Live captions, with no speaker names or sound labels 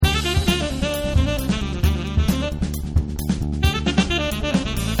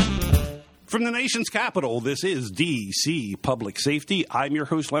From the nation's capital, this is D.C. Public Safety. I'm your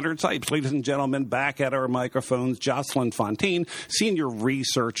host, Leonard Sipes. Ladies and gentlemen, back at our microphones, Jocelyn Fontaine, Senior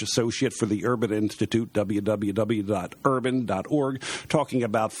Research Associate for the Urban Institute, www.urban.org, talking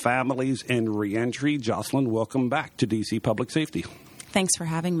about families and reentry. Jocelyn, welcome back to D.C. Public Safety. Thanks for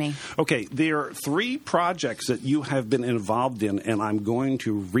having me. Okay, there are three projects that you have been involved in, and I'm going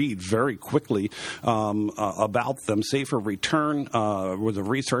to read very quickly about them. Safer Return was a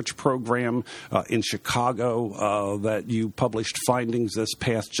research program in Chicago that you published findings this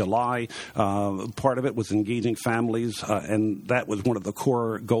past July. Part of it was engaging families, and that was one of the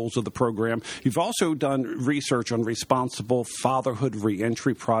core goals of the program. You've also done research on responsible fatherhood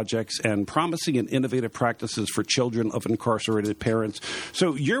reentry projects and promising and innovative practices for children of incarcerated parents.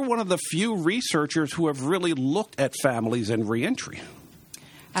 So you're one of the few researchers who have really looked at families and reentry.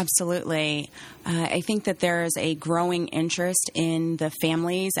 Absolutely. I think that there is a growing interest in the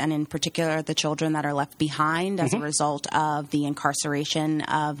families and in particular the children that are left behind as a result of the incarceration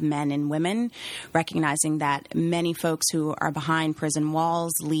of men and women, recognizing that many folks who are behind prison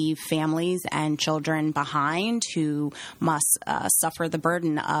walls leave families and children behind who must suffer the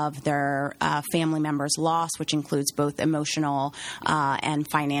burden of their family members' loss, which includes both emotional and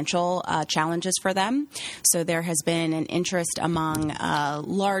financial challenges for them. So there has been an interest among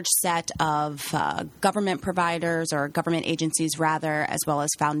large set of government providers or government agencies, rather, as well as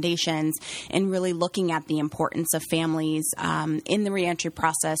foundations, in really looking at the importance of families in the reentry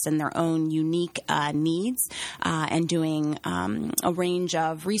process and their own unique needs, and doing a range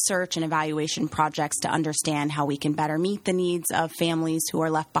of research and evaluation projects to understand how we can better meet the needs of families who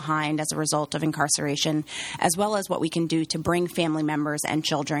are left behind as a result of incarceration, as well as what we can do to bring family members and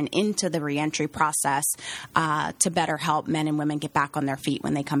children into the reentry process to better help men and women get back on their feet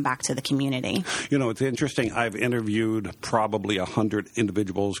when they come back to the community. You know, it's interesting. I've interviewed probably 100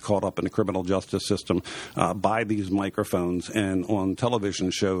 individuals caught up in the criminal justice system by these microphones and on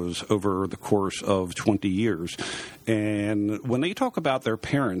television shows over the course of 20 years. And when they talk about their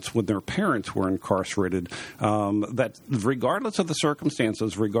parents, when their parents were incarcerated, that regardless of the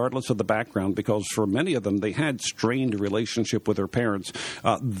circumstances, regardless of the background, because for many of them, they had strained relationship with their parents,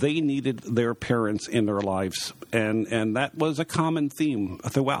 they needed their parents in their lives. And that was a common theme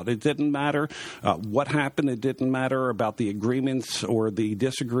throughout. It didn't matter what happened. It didn't matter about the agreements or the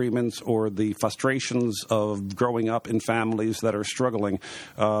disagreements or the frustrations of growing up in families that are struggling.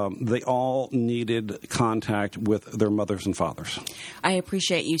 They all needed contact with their mothers and fathers. I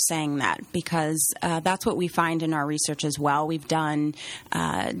appreciate you saying that because that's what we find in our research as well. We've done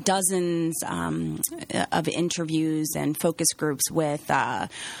dozens of interviews and focus groups with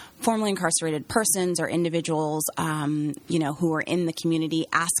formerly incarcerated persons or individuals, who are in the community,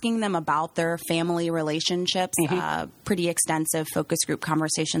 asking them about their family relationships, pretty extensive focus group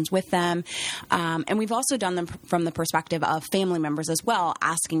conversations with them. And we've also done them from the perspective of family members as well,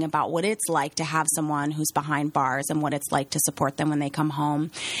 asking about what it's like to have someone who's behind bars and what it's like to support them when they come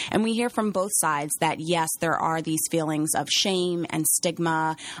home. And we hear from both sides that, yes, there are these feelings of shame and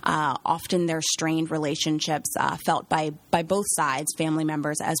stigma. Often there's strained relationships felt by both sides, family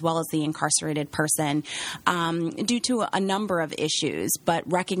members as well as the incarcerated person, due to a number of issues, but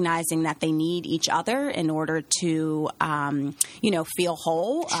recognizing that they need each other in order to, feel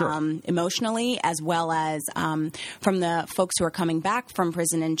whole emotionally, as well as from the folks who are coming back from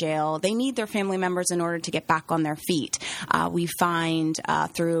prison and jail, they need their family members in order to get back on their feet. We find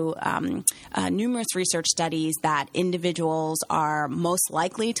through numerous research studies that individuals are most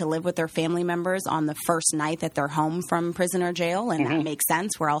likely to live with their family members on the first night that they're home from prison or jail, and that makes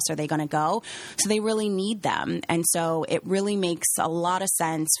sense. Where else are they going to go? So they really need them. And so it really makes a lot of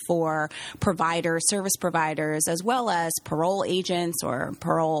sense for providers, service providers, as well as parole agents or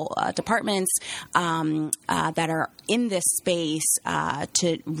parole departments that are in this space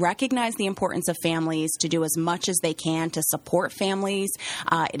to recognize the importance of families, to do as much as they can to support families.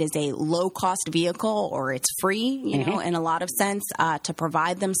 It is a low-cost vehicle, or it's free, in a lot of sense, to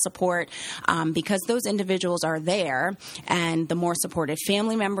provide them support because those individuals are there, and the more supported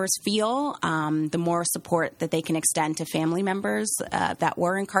family members feel, the more support that they can extend to family members that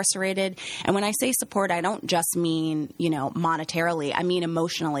were incarcerated. And when I say support, I don't just mean, monetarily. I mean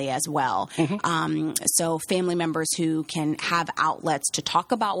emotionally as well. So family members who can have outlets to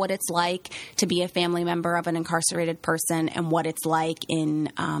talk about what it's like to be a family member of an incarcerated person and what it's like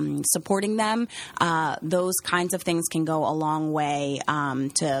in supporting them, those kinds of things can go a long way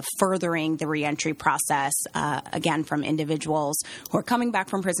to furthering the reentry process, again, from individuals who are coming back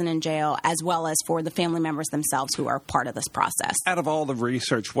from prison and jail, as well as for the family members themselves who are part of this process. Out of all the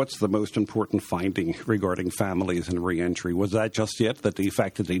research, what's the most important finding regarding families and reentry? Was that just it, that the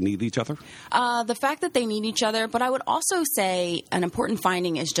fact that they need each other? The fact that they need each other, but I would also say an important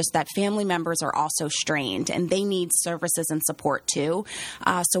finding is just that family members are also strained, and they need services and support too.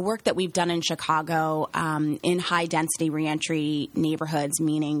 So work that we've done in Chicago in high-density reentry neighborhoods,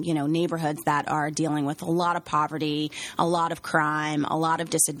 meaning, neighborhoods that are dealing with a lot of poverty, a lot of crime, a lot of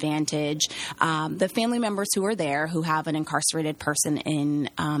disadvantage. The family members who are there, who have an incarcerated person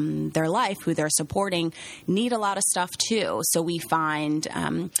in their life, who they're supporting, need a lot of stuff too. So we find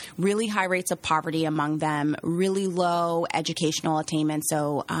really high rates of poverty among them, really low educational attainment.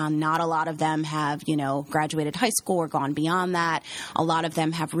 So not a lot of them have, graduated high school or gone beyond that. A lot of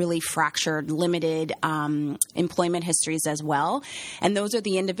them have really fractured, limited employment histories as well. And those are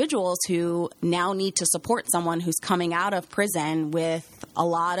the individuals who now need to support someone who's coming out of prison with a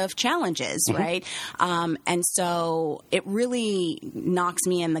lot of challenges, right? And so it really knocks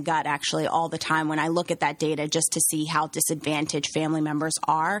me in the gut, actually, all the time when I look at that data, just to see how disadvantaged family members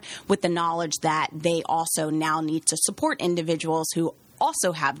are, with the knowledge that they also now need to support individuals who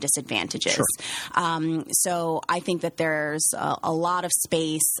also have disadvantages. Sure. So I think that there's a lot of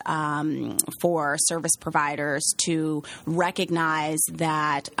space for service providers to recognize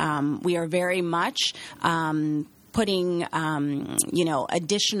that we are very much putting,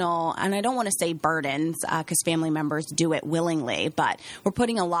 additional, and I don't want to say burdens because family members do it willingly, but we're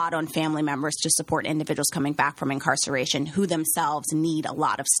putting a lot on family members to support individuals coming back from incarceration who themselves need a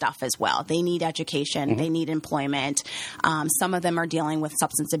lot of stuff as well. They need education. They need employment. Some of them are dealing with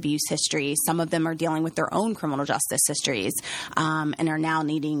substance abuse histories. Some of them are dealing with their own criminal justice histories and are now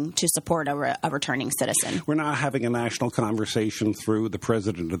needing to support a returning citizen. We're now having a national conversation through the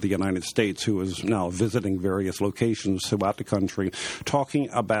President of the United States, who is now visiting various locations throughout the country, talking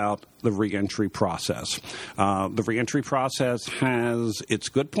about the reentry process. The reentry process has its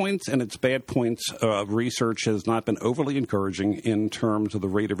good points and its bad points. Research has not been overly encouraging in terms of the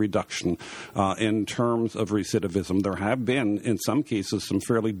rate of reduction, in terms of recidivism. There have been, in some cases, some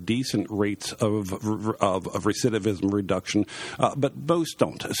fairly decent rates of recidivism reduction, but most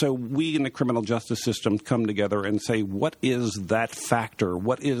don't. So we in the criminal justice system come together and say, what is that factor?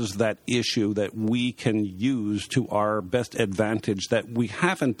 What is that issue that we can use to our best advantage that we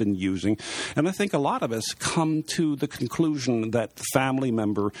haven't been using? And I think a lot of us come to the conclusion that the family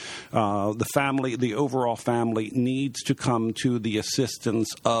member, the overall family needs to come to the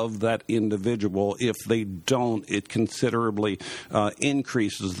assistance of that individual. If they don't, it considerably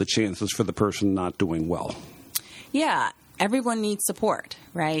increases the chances for the person not doing well. Yeah. Everyone needs support,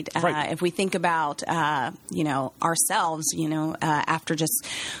 right? If we think about, ourselves, after just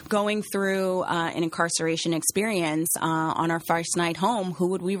going through an incarceration experience on our first night home, who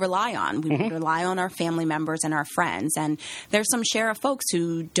would we rely on? We would rely on our family members and our friends. And there's some share of folks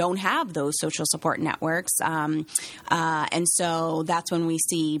who don't have those social support networks. And so that's when we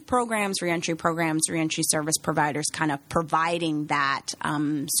see reentry service providers kind of providing that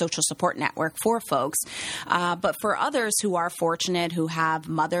social support network for folks. But for others who are fortunate, who have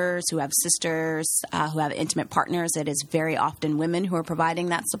mothers, who have sisters, who have intimate partners, it is very often women who are providing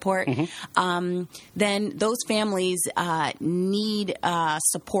that support, then those families need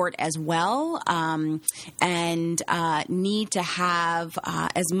support as well, and need to have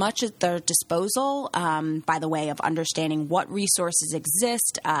as much at their disposal by the way of understanding what resources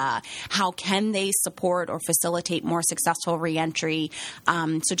exist, how can they support or facilitate more successful reentry.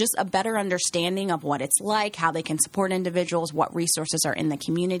 So just a better understanding of what it's like, how they can support individuals, what resources are in the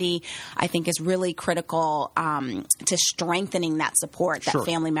community, I think is really critical to strengthening that support that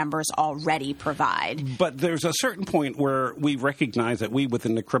family members already provide. But there's a certain point where we recognize that we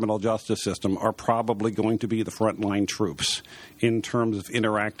within the criminal justice system are probably going to be the frontline troops in terms of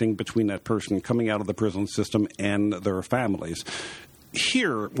interacting between that person coming out of the prison system and their families.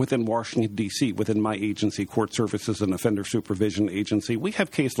 Here within Washington, D.C., within my agency, Court Services and Offender Supervision Agency, we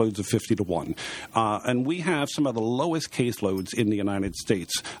have caseloads of 50 to 1. And we have some of the lowest caseloads in the United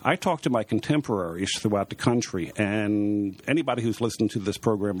States. I talk to my contemporaries throughout the country, and anybody who's listened to this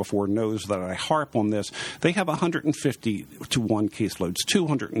program before knows that I harp on this. They have 150 to 1 caseloads,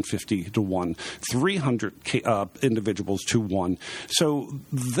 250 to 1, 300 individuals to 1. So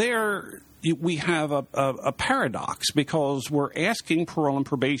we have a paradox because we're asking parole and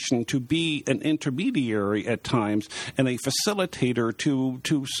probation to be an intermediary at times and a facilitator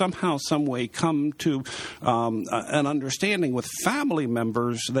to somehow, some way come to an understanding with family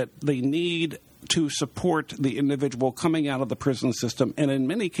members that they need to support the individual coming out of the prison system, and in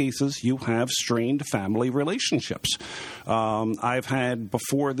many cases, you have strained family relationships. I've had,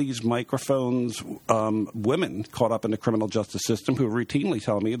 before these microphones, women caught up in the criminal justice system who routinely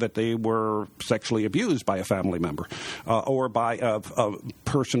tell me that they were sexually abused by a family member or by a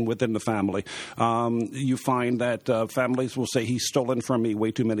person within the family. You find that families will say, he's stolen from me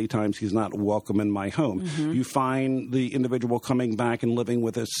way too many times, he's not welcome in my home. Mm-hmm. You find the individual coming back and living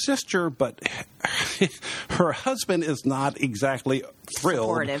with his sister, but her husband is not exactly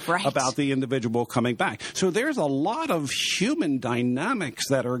thrilled about the individual coming back. So there's a lot of human dynamics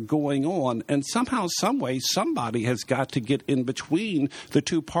that are going on, and somehow, some way, somebody has got to get in between the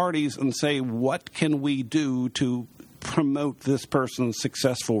two parties and say, what can we do to promote this person's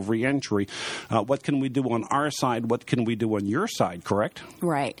successful reentry? What can we do on our side? What can we do on your side, correct?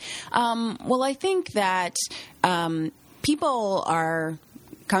 Right. Well, I think that people are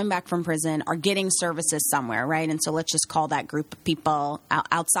coming back from prison are getting services somewhere, right? And so let's just call that group of people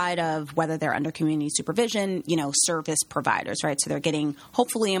outside of whether they're under community supervision, service providers, right? So they're getting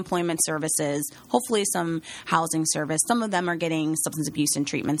hopefully employment services, hopefully some housing service. Some of them are getting substance abuse and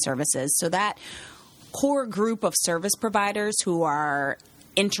treatment services. So that core group of service providers who are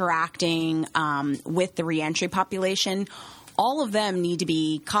interacting with the reentry population, all of them need to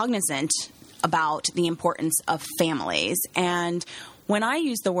be cognizant about the importance of families. And when I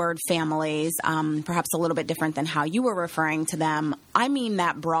use the word families, perhaps a little bit different than how you were referring to them, I mean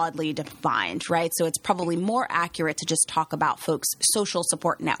that broadly defined, right? So it's probably more accurate to just talk about folks' social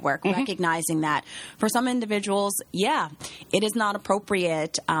support network, mm-hmm. recognizing that for some individuals, it is not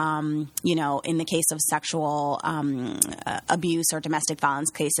appropriate, in the case of sexual abuse or domestic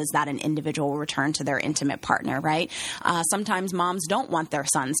violence cases, that an individual will return to their intimate partner, right? Sometimes moms don't want their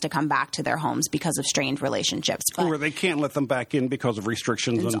sons to come back to their homes because of strained relationships. Or they can't let them back in because of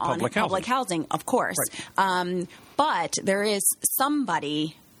restrictions on public housing, of course. Right. But there is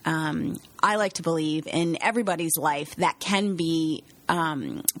somebody, I like to believe, in everybody's life that can be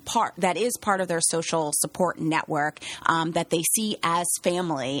that is part of their social support network that they see as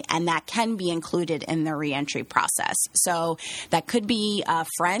family, and that can be included in the reentry process. So that could be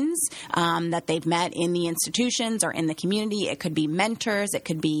friends that they've met in the institutions or in the community. It could be mentors. It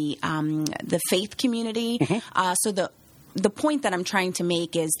could be the faith community. Mm-hmm. So the point that I'm trying to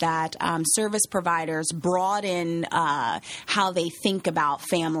make is that service providers broaden how they think about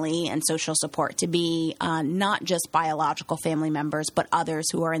family and social support to be not just biological family members, but others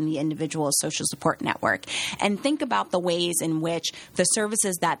who are in the individual social support network. And think about the ways in which the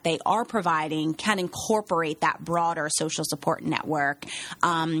services that they are providing can incorporate that broader social support network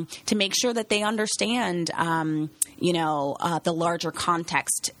to make sure that they understand, the larger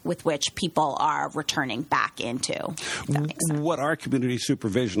context with which people are returning back into. What our community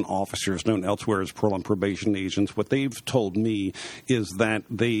supervision officers, known elsewhere as parole and probation agents, what they've told me is that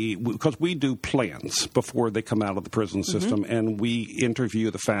because we do plans before they come out of the prison system, mm-hmm. and we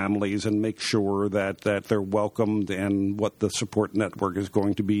interview the families and make sure that they're welcomed and what the support network is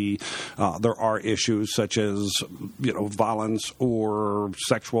going to be. There are issues such as, violence or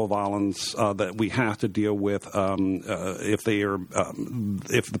sexual violence that we have to deal with if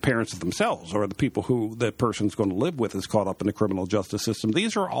the parents themselves or the people who the person's going to live with is caught up in the criminal justice system.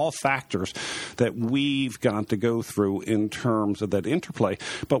 These are all factors that we've got to go through in terms of that interplay.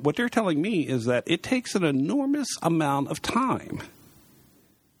 But what they're telling me is that it takes an enormous amount of time.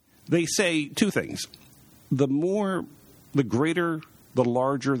 They say two things. The greater, the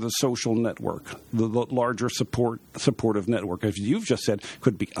larger the social network, the larger supportive network. As you've just said,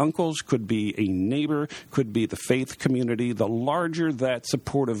 could be uncles, could be a neighbor, could be the faith community. The larger that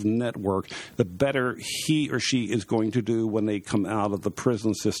supportive network, the better he or she is going to do when they come out of the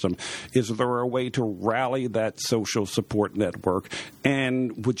prison system. Is there a way to rally that social support network?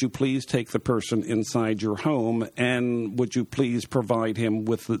 And would you please take the person inside your home, and would you please provide him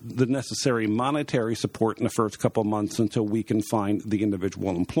with the necessary monetary support in the first couple of months until we can find the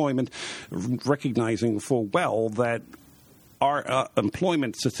individual employment, recognizing full well that our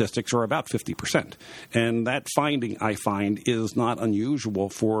employment statistics are about 50%. And that finding, I find, is not unusual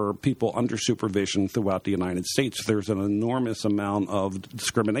for people under supervision throughout the United States. There's an enormous amount of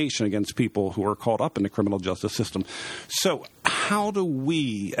discrimination against people who are caught up in the criminal justice system. So how do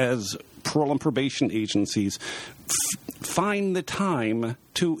we, as parole and probation agencies, find the time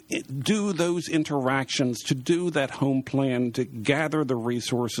to do those interactions, to do that home plan, to gather the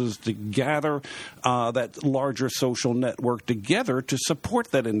resources, to gather that larger social network together to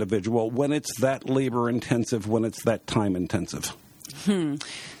support that individual when it's that labor-intensive, when it's that time-intensive?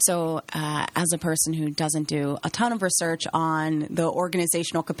 So as a person who doesn't do a ton of research on the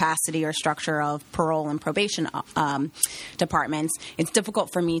organizational capacity or structure of parole and probation departments, it's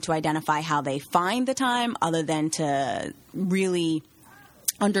difficult for me to identify how they find the time other than to really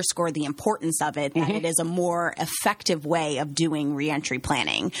underscore the importance of it, that it is a more effective way of doing reentry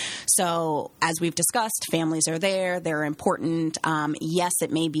planning. So as we've discussed, families are there. They're important. Yes,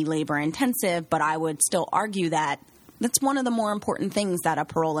 it may be labor intensive, but I would still argue that that's one of the more important things that a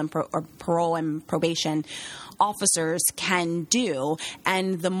parole and probation officers can do.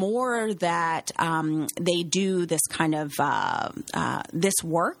 And the more that they do this kind of this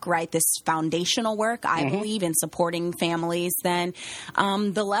work, right, this foundational work, I believe, in supporting families, then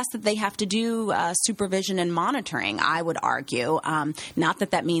the less that they have to do supervision and monitoring, I would argue. Not that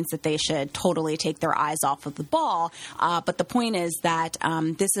that means that they should totally take their eyes off of the ball, but the point is that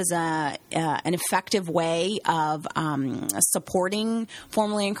this is an effective way of supporting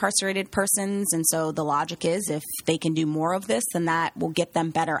formerly incarcerated persons. And so the logic is if they can do more of this, then that will get them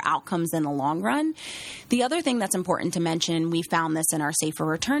better outcomes in the long run. The other thing that's important to mention, we found this in our Safer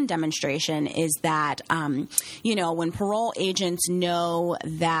Return demonstration, is that, when parole agents know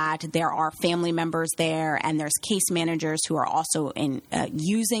that there are family members there and there's case managers who are also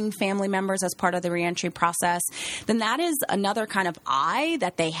using family members as part of the reentry process, then that is another kind of eye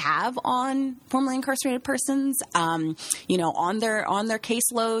that they have on formerly incarcerated persons, on their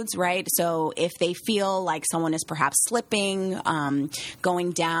caseloads, right? So if they feel like someone is perhaps slipping,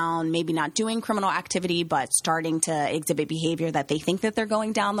 going down, maybe not doing criminal activity, but starting to exhibit behavior that they think that they're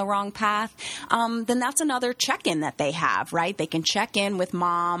going down the wrong path, then that's another check-in that they have, right? They can check in with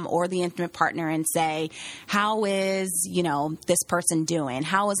mom or the intimate partner and say, how is, this person doing?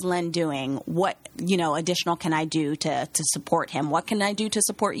 How is Len doing? What, additional can I do to support him? What can I do to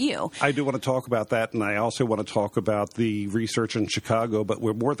support you? I do want to talk about that, and I also want to talk about the research in Chicago, but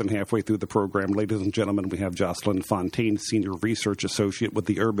we're more than halfway through the program. Ladies and gentlemen, we have Jocelyn Fontaine, Senior Research Associate with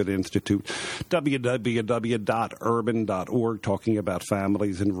the Urban Institute, www.urban.org, talking about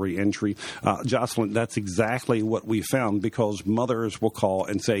families and reentry. Jocelyn, that's exactly what we found, because mothers will call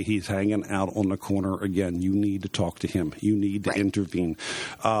and say, he's hanging out on the corner again. You need to talk to him. You need to intervene.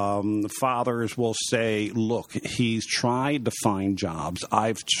 Fathers will say, look, he's tried to find jobs.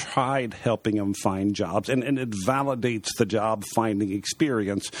 I've tried helping him find jobs, and it validates the job finding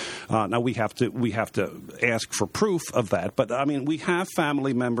experience. Now we have to ask for proof of that, but we have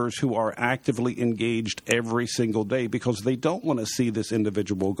family members who are actively engaged every single day because they don't want to see this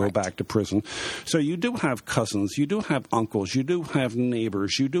individual go back to prison. So you do have cousins, you do have uncles, you do have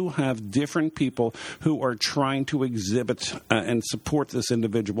neighbors, you do have different people who are trying to exhibit and support this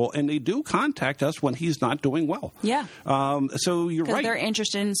individual, and they do contact us when he's not doing well. Yeah. So you're right. They're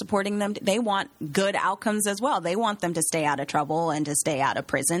interested in supporting them. They want good outcomes as well. They want them to stay out of trouble and to stay out of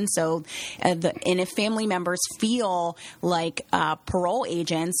prison. So, and if family members feel like parole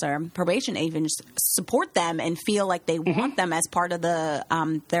agents or probation agents support them and feel like they want them as part of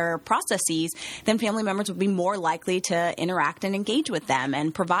their processes, then family members would be more likely to interact and engage with them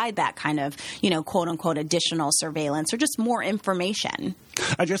and provide that kind of, quote unquote, additional surveillance or just more information.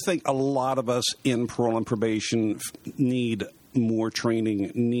 I just think a lot of us in parole and probation need more training,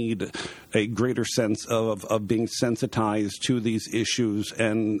 need a greater sense of being sensitized to these issues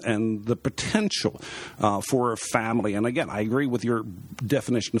and the potential for a family. And again, I agree with your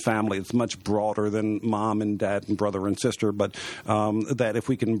definition of family. It's much broader than mom and dad and brother and sister, but that if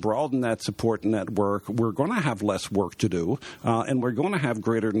we can broaden that support network, we're going to have less work to do, and we're going to have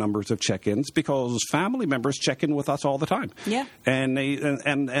greater numbers of check-ins because family members check in with us all the time. Yeah. And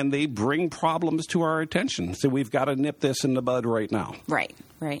they bring problems to our attention. So we've got to nip this in the bud right now. Right.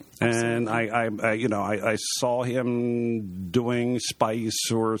 And I saw him doing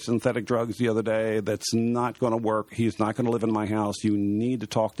spice or synthetic drugs the other day. That's not going to work. He's not going to live in my house. You need to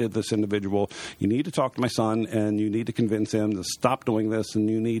talk to this individual. You need to talk to my son, and you need to convince him to stop doing this, and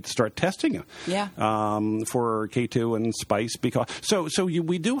you need to start testing him. Yeah. For K2 and spice, because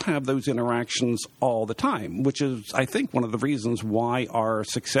we do have those interactions all the time, which is, I think, one of the reasons why our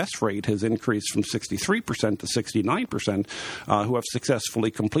success rate has increased from 63% to 69%, who have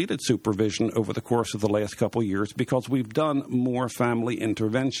successfully completed supervision over the course of the last couple of years, because we've done more family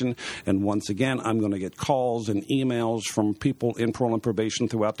intervention. And once again, I'm going to get calls and emails from people in parole and probation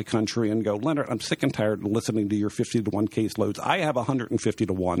throughout the country and go, Leonard, I'm sick and tired of listening to your 50-to-1 caseloads. I have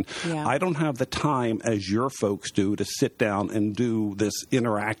 150-to-1. Yeah. I don't have the time as your folks do to sit down and do this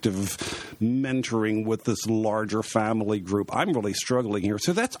interactive mentoring with this larger family group. I'm really struggling here.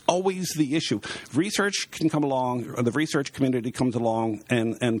 So that's always the issue. Research can come along, or the research community comes along,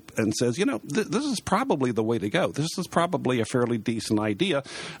 and says, this is probably the way to go. This is probably a fairly decent idea.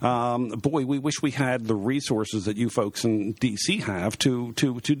 Boy, we wish we had the resources that you folks in D.C. have to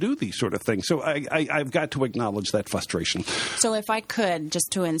do these sort of things. So I've got to acknowledge that frustration. So if I could,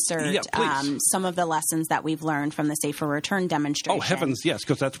 just to insert some of the lessons that we've learned from the Safer Return demonstration. Oh, heavens, yes,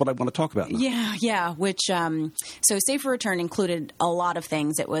 because that's what I want to talk about now. Yeah, which, so Safer Return included a lot of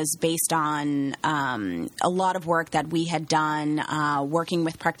things. It was based on a lot of work that we had done working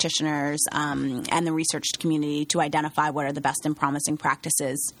with practitioners and the research community to identify what are the best and promising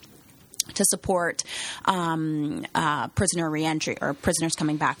practices to support prisoner reentry or prisoners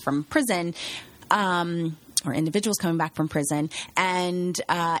coming back from prison. Or individuals coming back from prison, and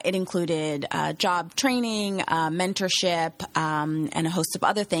it included job training, mentorship, and a host of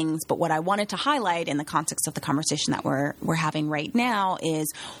other things. But what I wanted to highlight in the context of the conversation that we're having right now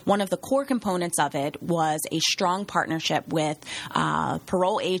is one of the core components of it was a strong partnership with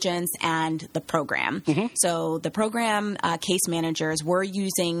parole agents and the program. Mm-hmm. So the program case managers were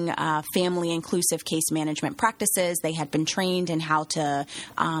using family-inclusive case management practices. They had been trained in how to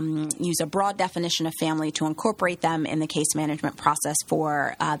use a broad definition of family to incorporate them in the case management process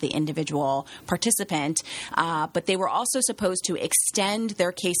for the individual participant. But they were also supposed to extend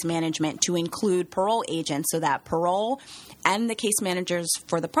their case management to include parole agents so that parole and the case managers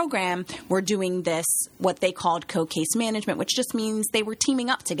for the program were doing this, what they called co-case management, which just means they were teaming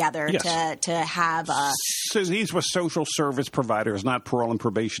up together to have a... So these were social service providers, not parole and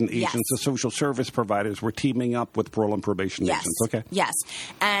probation agents. Yes. The social service providers were teaming up with parole and probation agents. Okay. Yes.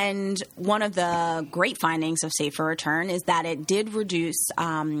 And one of the great findings of Safer Return is that it did reduce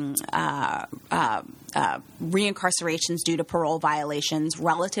reincarcerations due to parole violations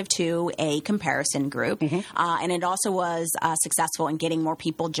relative to a comparison group. Mm-hmm. And it also was successful in getting more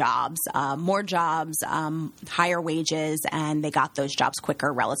people jobs, higher wages, and they got those jobs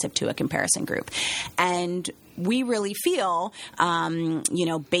quicker relative to a comparison group. And we really feel,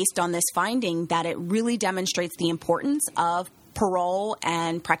 based on this finding, that it really demonstrates the importance of parole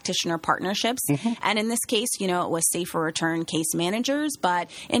and practitioner partnerships. Mm-hmm. And in this case, it was Safer Return case managers,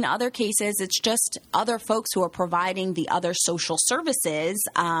 but in other cases, it's just other folks who are providing the other social services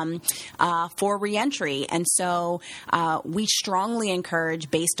for reentry. And so we strongly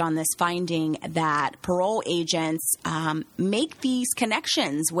encourage, based on this finding, that parole agents make these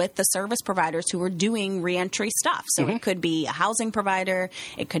connections with the service providers who are doing reentry stuff. So mm-hmm. It could be a housing provider,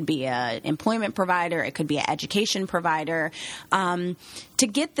 it could be an employment provider, it could be an education provider. To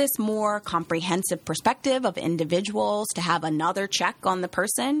get this more comprehensive perspective of individuals, to have another check on the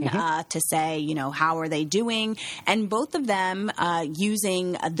person, mm-hmm. To say, how are they doing? And both of them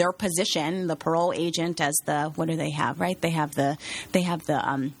using their position, the parole agent as what do they have, right? They have the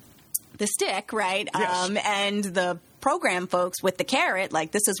stick, right? Yes. And the program folks with the carrot,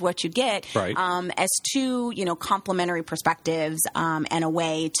 like this is what you get, right. As two, complementary perspectives and a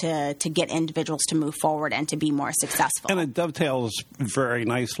way to get individuals to move forward and to be more successful. And it dovetails very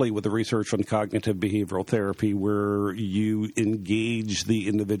nicely with the research on cognitive behavioral therapy, where you engage the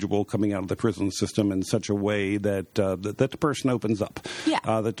individual coming out of the prison system in such a way that the person opens up.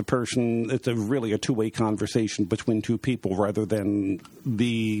 Yeah. That the person, it's really a two-way conversation between two people rather than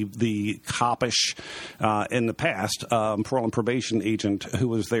the coppish in the past parole and probation agent who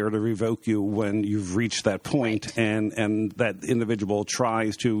was there to revoke you when you've reached that point, and that individual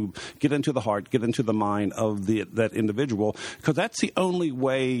tries to get into the heart, get into the mind of that individual, because that's the only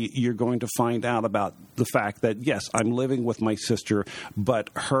way you're going to find out about the fact that, yes, I'm living with my sister, but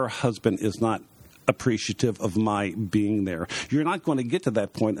her husband is not appreciative of my being there. You're not going to get to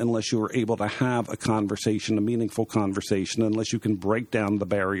that point unless you are able to have a conversation, a meaningful conversation, unless you can break down the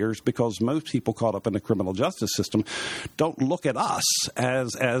barriers, because most people caught up in the criminal justice system don't look at us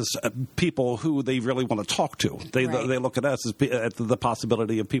as people who they really want to talk to. They look at us as at the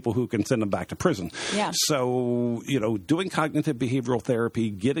possibility of people who can send them back to prison. Yeah. So, doing cognitive behavioral therapy,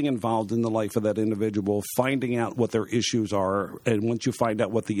 getting involved in the life of that individual, finding out what their issues are, and once you find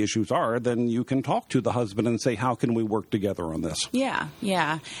out what the issues are, then you can talk to the husband and say, how can we work together on this? Yeah.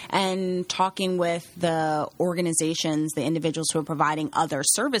 And talking with the organizations, the individuals who are providing other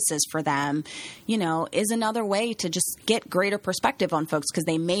services for them, is another way to just get greater perspective on folks, because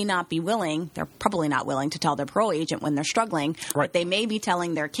they may not be willing, they're probably not willing to tell their parole agent when they're struggling, right. But they may be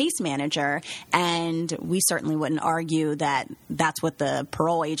telling their case manager, and we certainly wouldn't argue that that's what the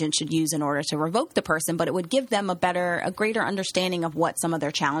parole agent should use in order to revoke the person, but it would give them a greater understanding of what some of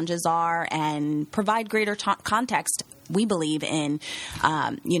their challenges are and provide greater context, we believe, in,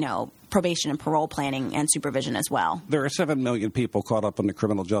 probation and parole planning and supervision as well. There are 7 million people caught up in the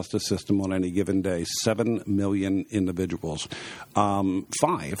criminal justice system on any given day. 7 million individuals.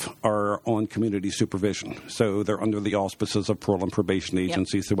 5 are on community supervision. So they're under the auspices of parole and probation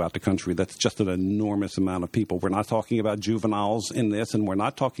agencies throughout the country. That's just an enormous amount of people. We're not talking about juveniles in this, and we're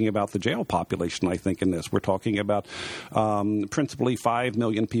not talking about the jail population, I think, in this. We're talking about principally 5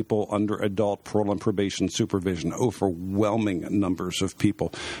 million people under adult parole and probation supervision, overwhelming numbers of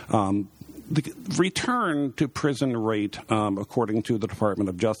people. The return to prison rate, according to the Department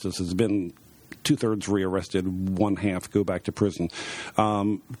of Justice, has been 2/3 rearrested, 1/2 go back to prison.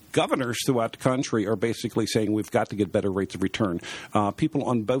 Governors throughout the country are basically saying we've got to get better rates of return. People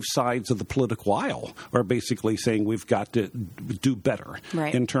on both sides of the political aisle are basically saying we've got to do better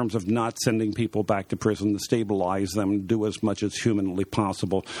in terms of not sending people back to prison, to stabilize them, do as much as humanly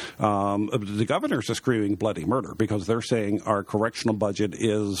possible. The governors are screaming bloody murder because they're saying our correctional budget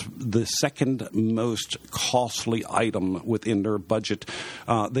is the second most costly item within their budget.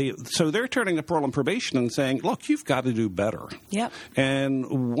 So they're turning to parole and probation and saying, look, you've got to do better. Yep.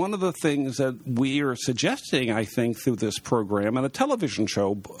 And one of the things that we are suggesting, I think, through this program and a television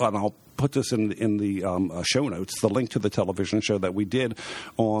show, and I'll put this in the show notes, the link to the television show that we did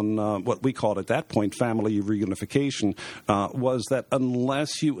on what we called at that point family reunification, was that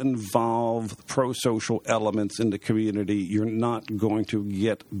unless you involve pro-social elements in the community, you're not going to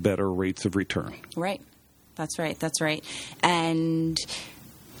get better rates of return. Right. That's right. That's right. And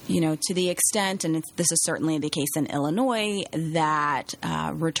to the extent, and this is certainly the case in Illinois, that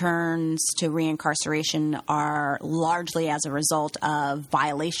returns to reincarceration are largely as a result of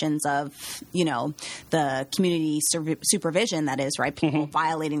violations of, the community supervision, that is, right, people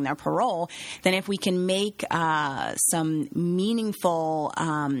violating their parole, then if we can make some meaningful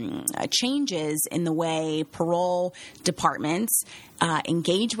changes in the way parole departments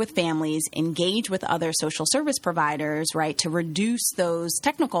engage with families, engage with other social service providers, right, to reduce those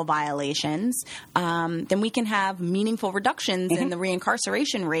technical violations, then we can have meaningful reductions in the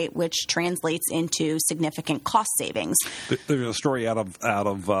reincarceration rate, which translates into significant cost savings. There's a story out of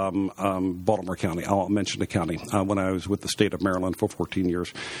Baltimore County. I'll mention the county. When I was with the state of Maryland for 14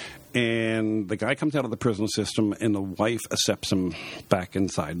 years. And the guy comes out of the prison system, and the wife accepts him back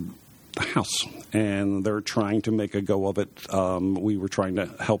inside the house, and they're trying to make a go of it. We were trying to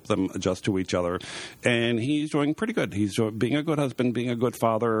help them adjust to each other, and he's doing pretty good. He's being a good husband, being a good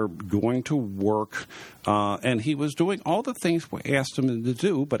father, going to work, and he was doing all the things we asked him to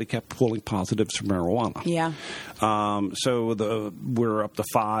do, but he kept pulling positives for marijuana. Yeah. So we're up to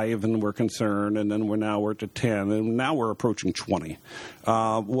 5, and we're concerned, and then we're to 10, and now we're approaching 20.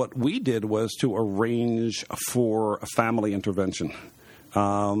 What we did was to arrange for a family intervention.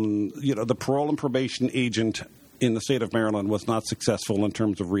 The parole and probation agent in the state of Maryland was not successful in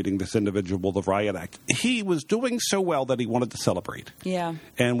terms of reading this individual the riot act. He was doing so well that he wanted to celebrate. Yeah.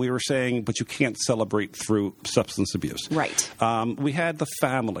 And we were saying, but you can't celebrate through substance abuse. Right. We had the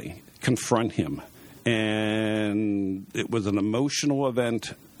family confront him, and it was an emotional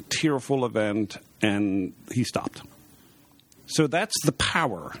event, tearful event, and he stopped. So that's the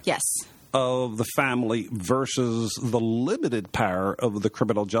power. Yes. Of the family versus the limited power of the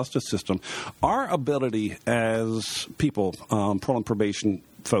criminal justice system. Our ability as people, parole and probation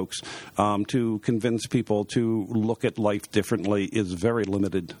folks, to convince people to look at life differently is very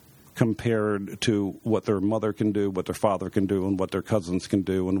limited compared to what their mother can do, what their father can do, and what their cousins can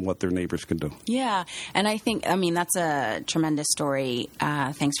do, and what their neighbors can do. Yeah, and I mean, that's a tremendous story.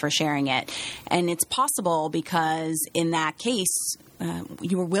 Thanks for sharing it. And it's possible because in that case,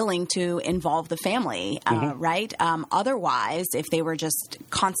 you were willing to involve the family, right? Otherwise, if they were just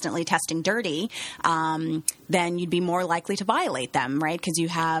constantly testing dirty, then you'd be more likely to violate them, right? Because you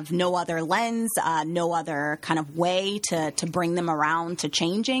have no other lens, no other kind of way to bring them around to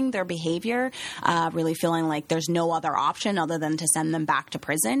changing their behavior, really feeling like there's no other option other than to send them back to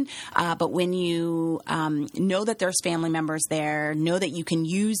prison. But when you know that there's family members there, know that you can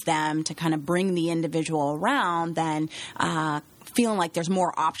use them to kind of bring the individual around, then feeling like there's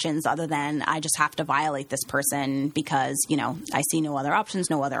more options other than I just have to violate this person because, I see no other options,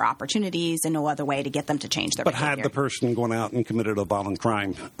 no other opportunities, and no other way to get them to change their behavior. But had the person gone out and committed a violent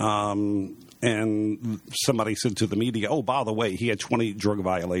crime, and somebody said to the media, oh, by the way, he had 20 drug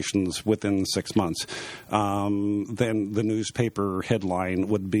violations within 6 months, then the newspaper headline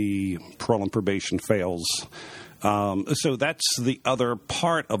would be parole and probation fails. So that's the other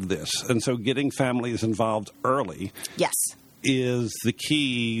part of this. And so getting families involved early. Yes. is the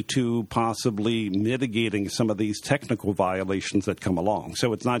key to possibly mitigating some of these technical violations that come along.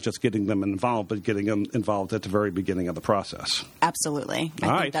 So it's not just getting them involved, but getting them involved at the very beginning of the process. Absolutely.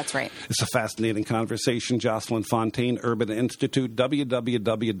 I think that's right. It's a fascinating conversation. Jocelyn Fontaine, Urban Institute,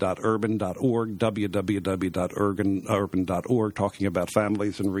 www.urban.org, www.urban.org, talking about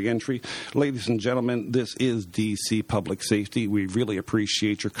families and reentry. Ladies and gentlemen, this is DC Public Safety. We really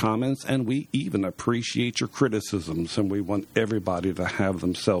appreciate your comments, and we even appreciate your criticisms, and we want everybody to have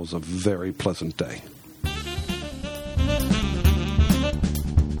themselves a very pleasant day.